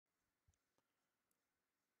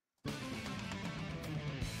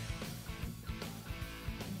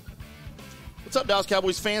What's up, Dallas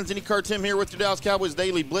Cowboys fans? IndyCar Tim here with your Dallas Cowboys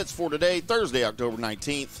Daily Blitz for today, Thursday, October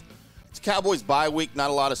 19th. It's Cowboys bye week. Not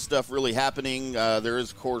a lot of stuff really happening. There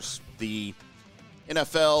is, of course, the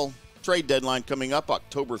NFL trade deadline coming up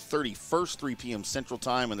October 31st, 3 p.m. Central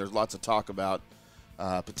Time, and there's lots of talk about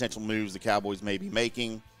potential moves the Cowboys may be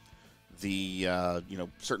making. The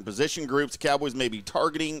certain position groups the Cowboys may be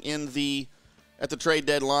targeting at the trade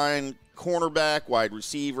deadline. Cornerback, wide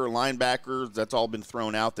receiver, linebackers, that's all been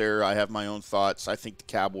thrown out there. I have my own thoughts. I think the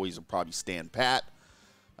Cowboys will probably stand pat.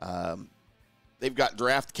 They've got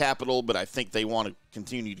draft capital, but I think they want to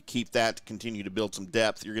continue to keep that, to continue to build some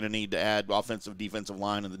depth. You're going to need to add offensive, defensive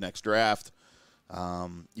line in the next draft.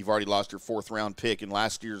 You've already lost your fourth-round pick in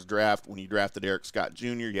last year's draft. When you drafted Eric Scott Jr.,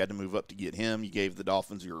 you had to move up to get him. You gave the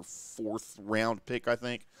Dolphins your fourth-round pick, I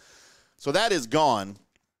think. So that is gone.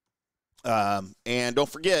 And don't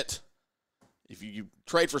forget, if you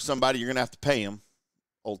trade for somebody, you're going to have to pay him,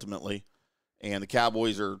 ultimately. And the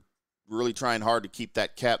Cowboys are really trying hard to keep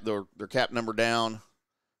that their cap number down.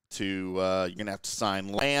 You're going to have to sign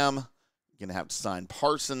Lamb. You're going to have to sign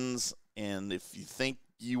Parsons. And if you think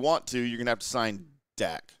you want to, you're going to have to sign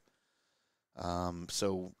Dak. We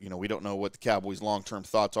don't know what the Cowboys' long-term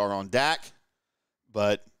thoughts are on Dak,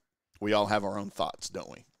 but we all have our own thoughts, don't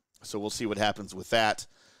we? So we'll see what happens with that.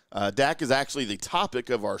 Dak is actually the topic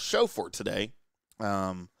of our show for today.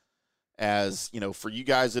 As you know, for you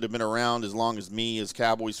guys that have been around as long as me as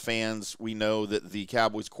Cowboys fans, we know that the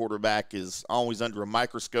Cowboys quarterback is always under a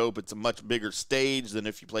microscope. It's a much bigger stage than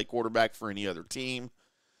if you play quarterback for any other team.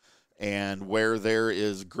 And where there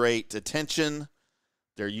is great attention,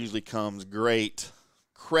 there usually comes great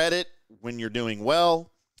credit when you're doing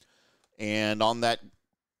well. And on that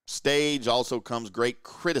stage also comes great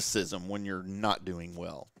criticism when you're not doing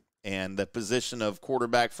well. And the position of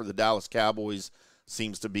quarterback for the Dallas Cowboys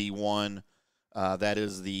seems to be one that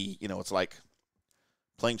is it's like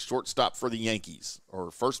playing shortstop for the Yankees,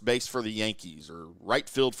 or first base for the Yankees, or right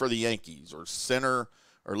field for the Yankees, or center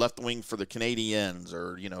or left wing for the Canadiens,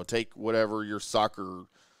 or, take whatever your soccer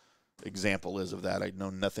example is of that. I know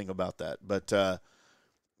nothing about that. But,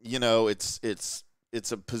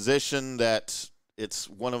 it's a position that it's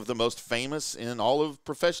one of the most famous in all of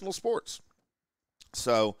professional sports.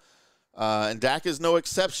 So, and Dak is no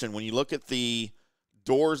exception. When you look at the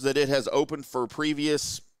doors that it has opened for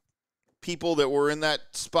previous people that were in that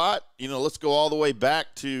spot, let's go all the way back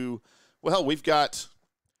to, we've got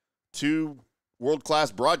two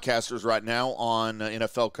world-class broadcasters right now on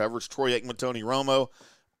NFL coverage, Troy Aikman, Tony Romo.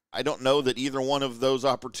 I don't know that either one of those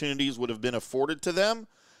opportunities would have been afforded to them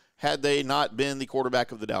had they not been the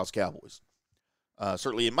quarterback of the Dallas Cowboys.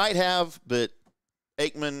 Certainly it might have, but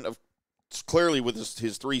Aikman, clearly with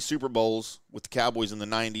his 3 Super Bowls with the Cowboys in the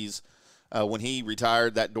 90s, when he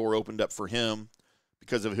retired, that door opened up for him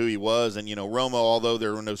because of who he was. And, Romo, although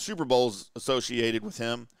there were no Super Bowls associated with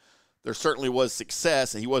him, there certainly was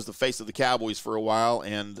success, and he was the face of the Cowboys for a while,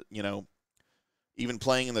 and, even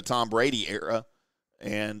playing in the Tom Brady era.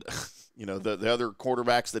 And, the other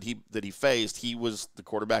quarterbacks that he faced, he was the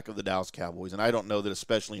quarterback of the Dallas Cowboys. And I don't know that,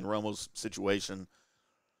 especially in Romo's situation,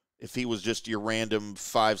 if he was just your random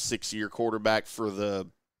 5-6 year quarterback for the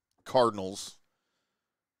Cardinals,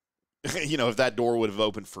 if that door would have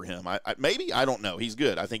opened for him. Maybe, I don't know. He's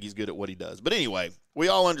good. I think he's good at what he does. But anyway, we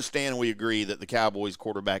all understand and we agree that the Cowboys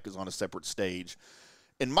quarterback is on a separate stage.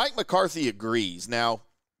 And Mike McCarthy agrees. Now,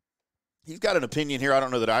 he's got an opinion here I don't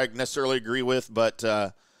know that I necessarily agree with, but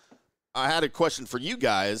I had a question for you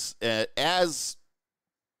guys. As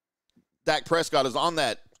Dak Prescott is on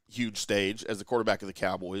that huge stage as the quarterback of the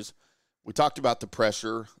Cowboys, we talked about the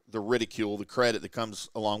pressure, the ridicule, the credit that comes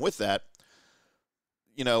along with that.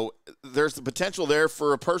 There's the potential there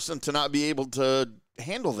for a person to not be able to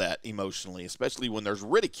handle that emotionally, especially when there's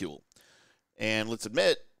ridicule. And let's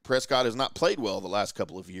admit, Prescott has not played well the last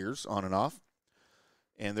couple of years, on and off.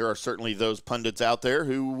 And there are certainly those pundits out there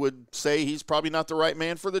who would say he's probably not the right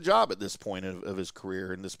man for the job at this point of his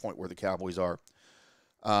career, and this point where the Cowboys are.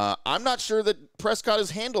 I'm not sure that Prescott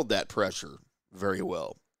has handled that pressure very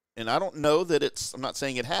well. And I don't know that I'm not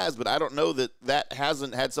saying it has, but I don't know that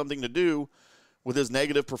hasn't had something to do with his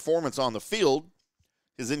negative performance on the field,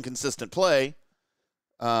 his inconsistent play.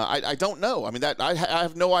 I don't know. I mean, I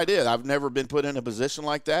have no idea. I've never been put in a position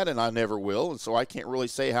like that, and I never will. And so I can't really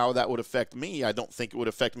say how that would affect me. I don't think it would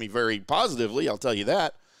affect me very positively, I'll tell you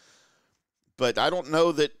that. But I don't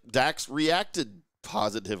know that Dak's reacted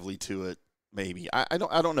positively to it, maybe. I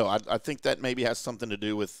don't know. I think that maybe has something to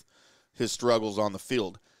do with his struggles on the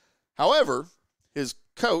field. However, his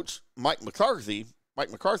coach, Mike McCarthy,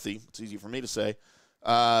 it's easy for me to say,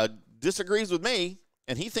 disagrees with me,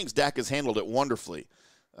 and he thinks Dak has handled it wonderfully.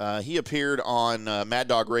 He appeared on Mad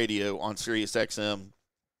Dog Radio on Sirius XM,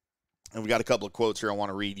 and we got a couple of quotes here I want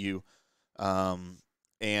to read you.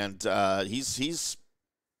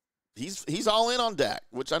 He's all in on Dak,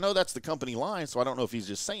 which I know that's the company line, so I don't know if he's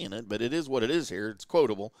just saying it, but it is what it is here. It's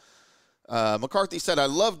quotable. McCarthy said, "I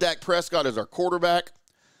love Dak Prescott as our quarterback.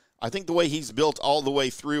 I think the way he's built all the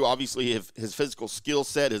way through, obviously his physical skill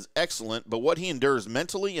set is excellent, but what he endures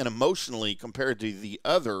mentally and emotionally compared to the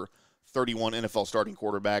other 31 NFL starting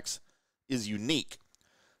quarterbacks is unique.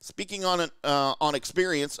 Speaking on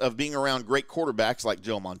experience of being around great quarterbacks like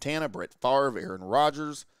Joe Montana, Brett Favre, Aaron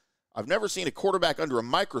Rodgers, I've never seen a quarterback under a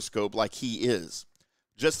microscope like he is.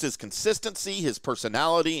 Just his consistency, his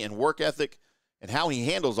personality and work ethic, and how he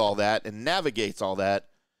handles all that and navigates all that,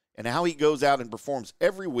 and how he goes out and performs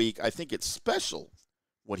every week, I think it's special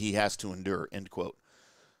what he has to endure," end quote.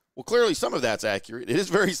 Well, clearly some of that's accurate. It is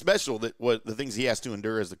very special that what the things he has to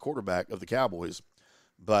endure as the quarterback of the Cowboys.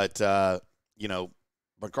 But,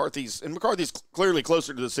 McCarthy's clearly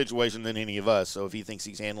closer to the situation than any of us. So if he thinks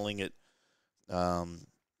he's handling it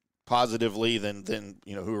positively, then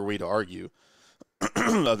who are we to argue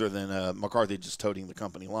other than McCarthy just toting the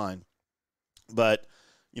company line. But,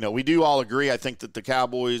 we do all agree, I think, that the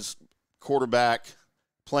Cowboys quarterback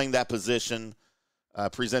playing that position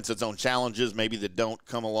presents its own challenges, maybe that don't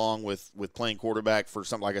come along with playing quarterback for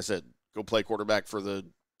something. Like I said, go play quarterback for the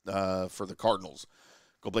Cardinals.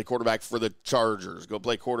 Go play quarterback for the Chargers. Go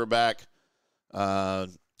play quarterback, the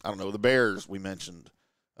Bears we mentioned.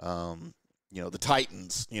 The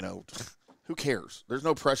Titans, who cares? There's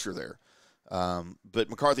no pressure there. But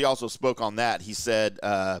McCarthy also spoke on that. He said,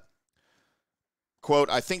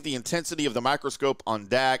 quote, "I think the intensity of the microscope on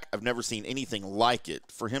Dak, I've never seen anything like it.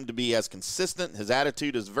 For him to be as consistent, his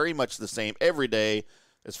attitude is very much the same every day.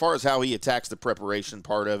 As far as how he attacks the preparation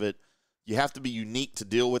part of it, you have to be unique to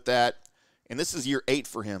deal with that. And this is year 8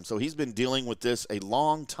 for him, so he's been dealing with this a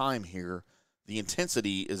long time here. The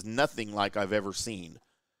intensity is nothing like I've ever seen,"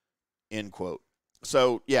 end quote.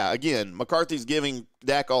 So, yeah, again, McCarthy's giving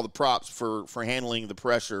Dak all the props for handling the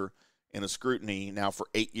pressure and the scrutiny now for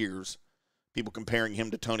 8 years. People comparing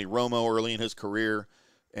him to Tony Romo early in his career,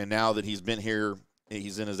 and now that he's been here,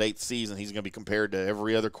 he's in his 8th season, he's going to be compared to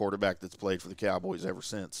every other quarterback that's played for the Cowboys ever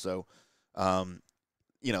since. So,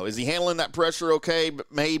 is he handling that pressure okay?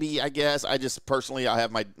 But maybe, I guess. I just personally, I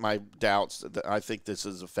have my doubts that I think this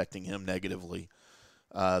is affecting him negatively.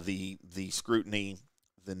 The scrutiny,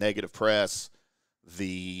 the negative press,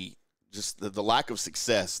 the lack of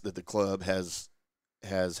success that the club has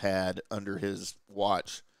had under his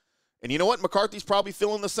watch. And you know what? McCarthy's probably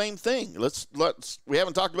feeling the same thing. We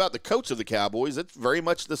haven't talked about the coach of the Cowboys. It's very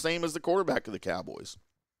much the same as the quarterback of the Cowboys.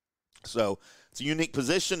 So it's a unique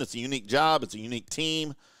position. It's a unique job. It's a unique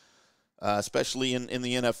team, especially in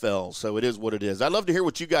the NFL. So it is what it is. I'd love to hear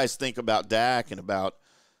what you guys think about Dak and about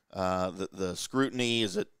the scrutiny.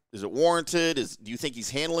 Is it warranted? Do you think he's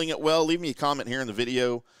handling it well? Leave me a comment here in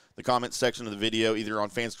the comment section of the video, either on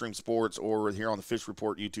FanStream Sports or here on the Fish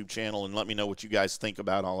Report YouTube channel, and let me know what you guys think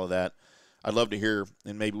about all of that. I'd love to hear,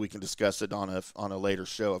 and maybe we can discuss it on a later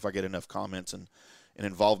show if I get enough comments and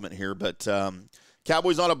involvement here. But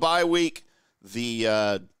Cowboys on a bye week.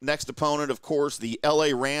 The next opponent, of course, the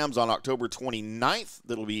LA Rams on October 29th.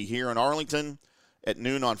 That'll be here in Arlington at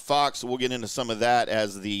noon on Fox. So we'll get into some of that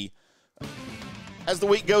as the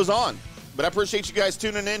week goes on. But I appreciate you guys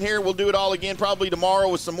tuning in here. We'll do it all again probably tomorrow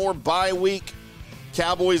with some more bye week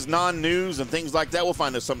Cowboys non-news and things like that. We'll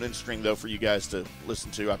find something interesting, though, for you guys to listen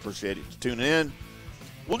to. I appreciate it tuning in.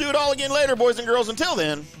 We'll do it all again later, boys and girls. Until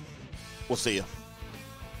then, we'll see you.